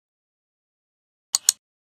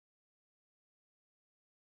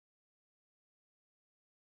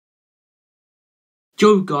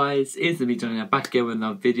Yo guys, it's me Johnny, back again with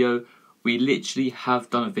another video. We literally have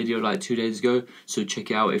done a video like 2 days ago, so check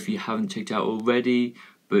it out if you haven't checked it out already.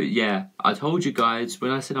 But yeah, I told you guys, when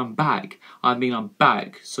I said I'm back, I mean I'm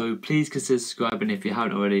back. So please consider subscribing if you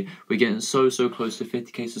haven't already. We're getting so close to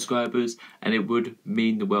 50k subscribers, and it would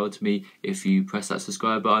mean the world to me if you press that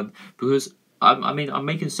subscribe button, because I'm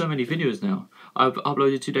making so many videos now. I've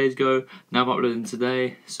uploaded 2 days ago, now I'm uploading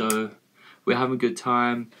today, so we're having a good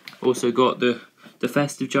time. Also got the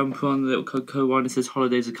festive jumper on, the little Coco one. It says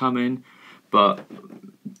holidays are coming, but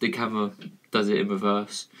the camera does it in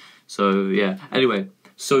reverse. So yeah, anyway,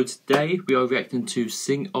 so today we are reacting to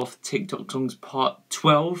Sing Off TikTok Songs Part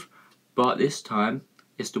 12, but this time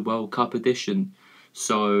it's the World Cup edition.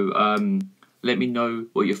 So let me know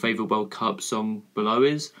what your favourite World Cup song below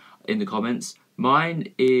is in the comments.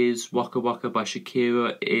 Mine is Waka Waka by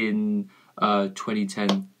Shakira in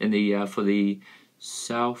 2010 in the for the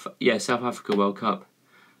South Africa World Cup,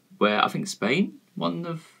 where I think Spain won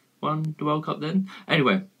the World Cup then.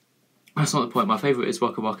 Anyway, that's not the point. My favourite is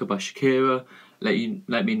Waka Waka by Shakira.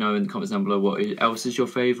 Let me know in the comments down below what else is your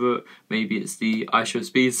favourite. Maybe it's the I Show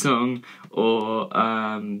Speed song, or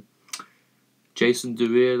Jason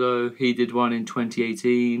Derulo, he did one in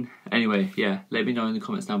 2018. Anyway, yeah, let me know in the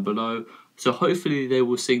comments down below. So hopefully they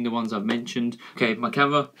will sing the ones I've mentioned. Okay, my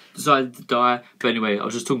camera decided to die, but anyway, I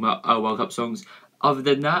was just talking about World Cup songs. Other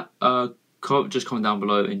than that, just comment down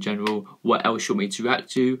below in general what else you want me to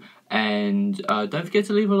react to, and don't forget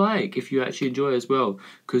to leave a like if you actually enjoy as well,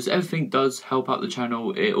 because everything does help out the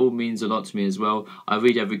channel. It all means a lot to me as well. I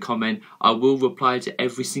read every comment. I will reply to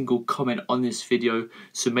every single comment on this video,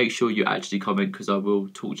 so make sure you actually comment, because I will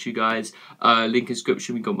talk to you guys. Link in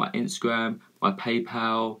description. We got my Instagram, my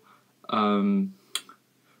PayPal,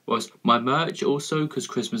 was my merch also, because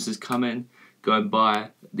Christmas is coming. Go and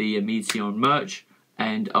buy the Amettion merch.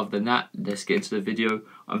 And other than that, let's get into the video.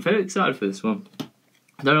 I'm very excited for this one.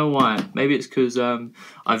 I don't know why. Maybe it's because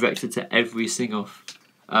I've reacted to every sing-off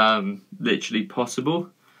literally possible.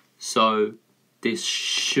 So this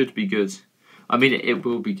should be good. I mean, it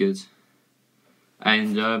will be good.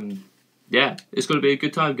 And yeah, it's going to be a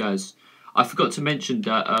good time, guys. I forgot to mention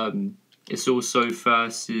that it's also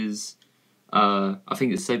versus, I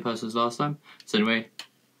think it's the same person as last time. So anyway,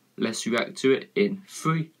 let's react to it in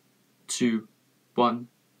 3, 2, 1,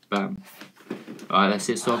 bam. Alright,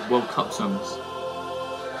 let's start World Cup songs.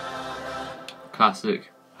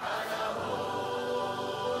 Classic.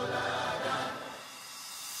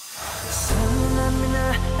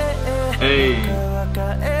 Hey.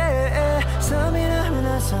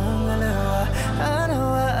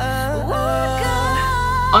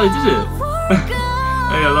 Oh, they did it.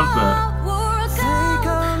 Hey, I love that.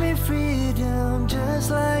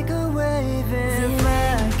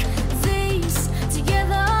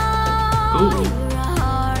 Ooh.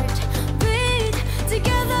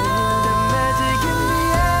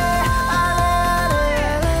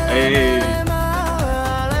 Hey.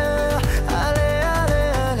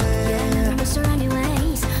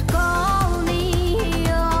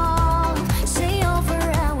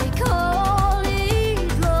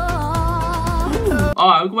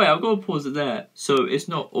 Alright, wait, I've got to pause it there. So it's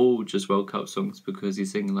not all just World Cup songs, because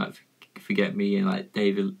he's singing like Forget Me and like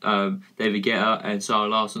David Guetta and Sarah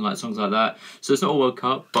Larson, like songs like that. So it's not all World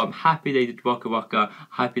Cup, but I'm happy they did Waka Waka,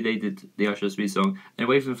 happy they did the Usher Speed song, and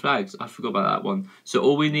Waving Flags, I forgot about that one. So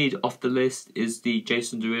all we need off the list is the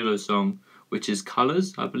Jason Derulo song, which is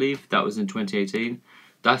Colours, I believe. That was in 2018.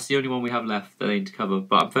 That's the only one we have left that I need to cover,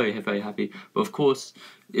 but I'm very happy. But of course,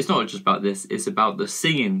 it's not just about this, it's about the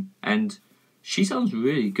singing, and she sounds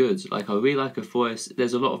really good. Like, I really like her voice.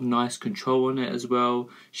 There's a lot of nice control on it as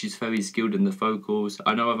well. She's very skilled in the vocals.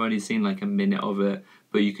 I know I've only seen like a minute of it,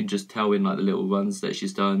 but you can just tell in like the little runs that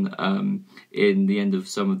she's done in the end of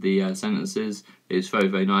some of the sentences. It's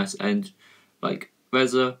very nice. And like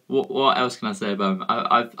Reza, what else can I say about him?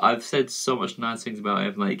 I've said so much nice things about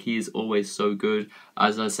him. Like, he is always so good.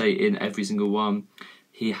 As I say in every single one,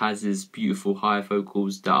 he has his beautiful high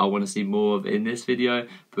vocals that I want to see more of in this video,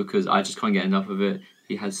 because I just can't get enough of it.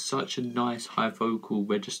 He has such a nice high vocal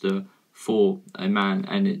register for a man,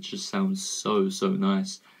 and it just sounds so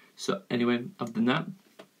nice. So anyway, other than that,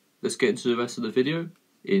 let's get into the rest of the video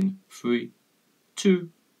in 3, 2,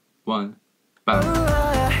 1, bam.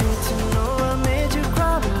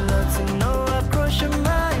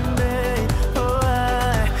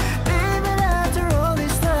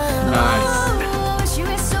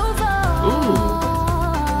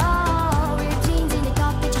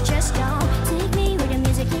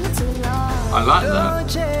 I like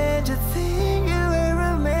that.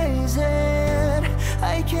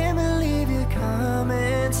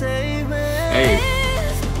 Hey.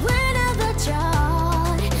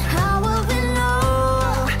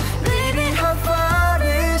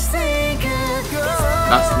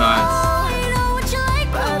 That's nice.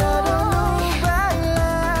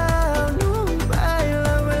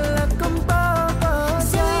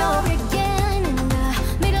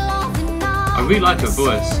 I really like her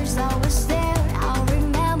voice.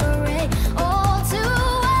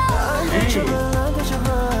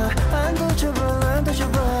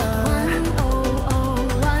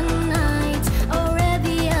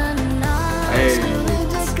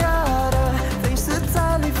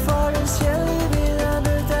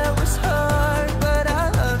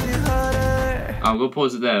 I'm gonna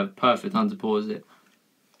pause it there. Perfect time to pause it.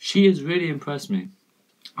 She has really impressed me.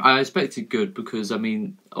 I expected good because I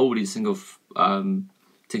mean all these single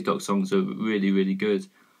TikTok songs are really, really good.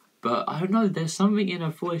 But I don't know, there's something in her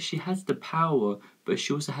voice. She has the power, but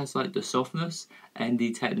she also has like the softness and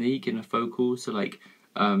the technique in her vocals to like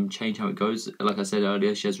change how it goes. Like I said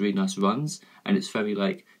earlier, she has really nice runs and it's very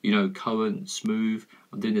like, you know, current, smooth.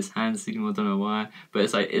 I'm doing this hand signal, I don't know why. But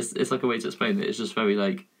it's like it's like a way to explain it. It's just very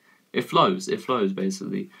like it flows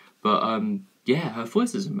basically. But yeah, her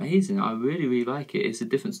voice is amazing. I really, really like it. It's a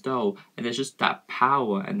different style and there's just that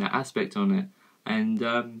power and that aspect on it.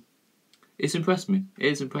 And it's impressed me.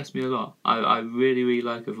 It's impressed me a lot. I really, really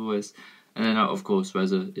like her voice. And then of course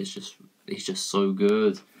Reza is he's just so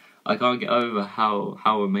good. I can't get over how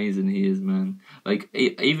amazing he is, man. Like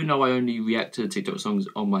even though I only react to TikTok songs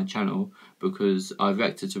on my channel because I've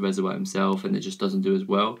reacted to Reza by himself and it just doesn't do as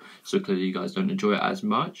well. So clearly you guys don't enjoy it as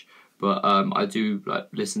much. But I do like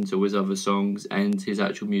listen to his other songs and his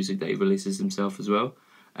actual music that he releases himself as well.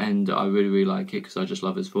 And I really, really like it because I just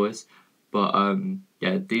love his voice. But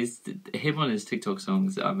yeah, him on his TikTok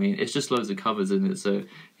songs, I mean, it's just loads of covers in it, so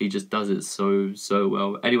he just does it so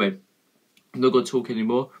well. Anyway, I'm not going to talk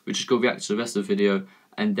anymore. We're just going to react to the rest of the video,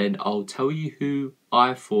 and then I'll tell you who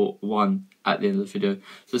I thought won at the end of the video.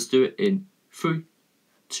 So let's do it in 3,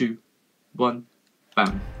 2, 1,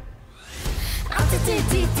 bam. Hey.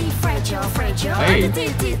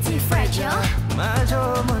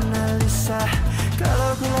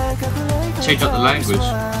 Change up the language.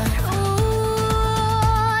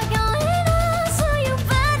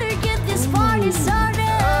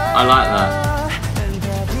 I like that.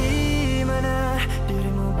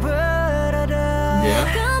 Yeah.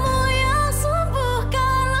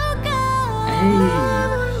 Hey.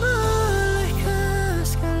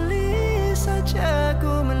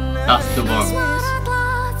 That's the one.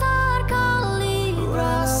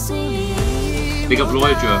 Big up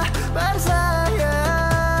Lloydra.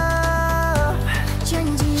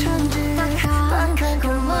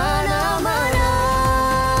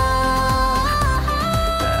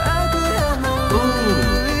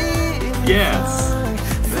 Yes,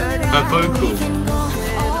 her vocal.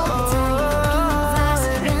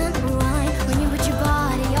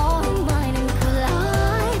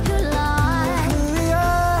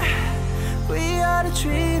 We are the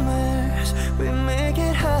dreamers, we make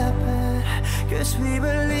it happen, 'cause we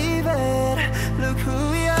believe it. Look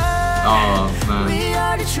who we are. Oh man. We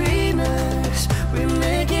are the dreamers, we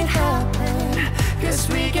make it happen, 'cause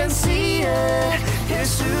we can see it.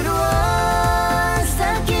 Here's to the ones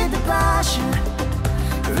that give the passion,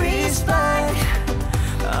 respect.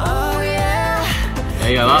 Oh yeah.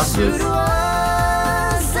 Hey, I love this.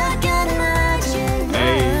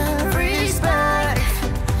 Hey.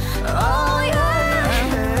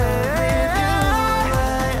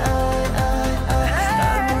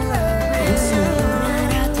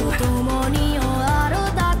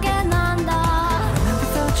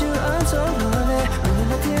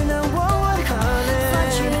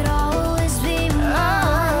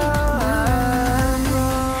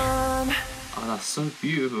 So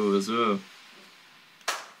beautiful as well.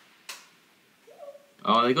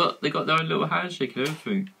 Oh, they got their own little handshake and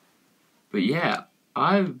everything. But yeah,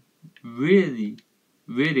 I really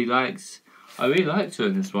liked her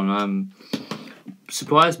in this one.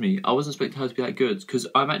 Surprised me. I wasn't expecting her to be that good because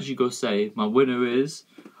I'm actually gonna say my winner is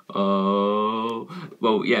well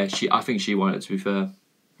yeah, I think she won it, to be fair.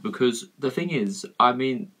 Because the thing is, I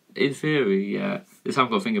mean, in theory, yeah, this is how I'm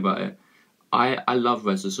gonna think about it. I love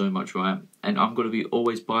Reza so much, right? And I'm going to be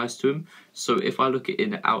always biased to him. So if I look at it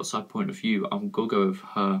in an outside point of view, I'm going to go with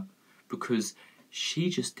her. Because she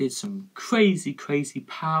just did some crazy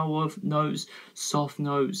power notes, soft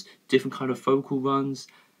notes, different kind of vocal runs.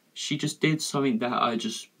 She just did something that I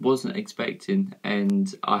just wasn't expecting.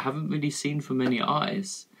 And I haven't really seen from many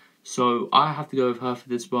artists. So I have to go with her for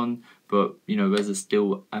this one. But, you know, Reza's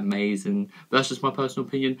still amazing. But that's just my personal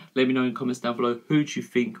opinion. Let me know in the comments down below who do you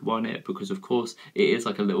think won it. Because, of course, it is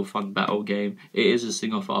like a little fun battle game. It is a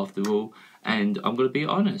sing-off after all. And I'm going to be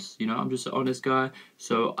honest. You know, I'm just an honest guy.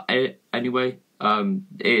 So, anyway,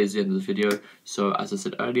 it is the end of the video. So as I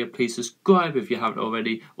said earlier, please subscribe if you haven't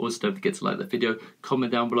already. Also don't forget to like the video,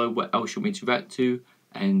 comment down below what else you want me to react to,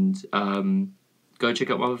 and go check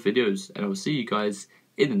out my other videos, and I will see you guys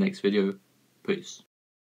in the next video. Peace.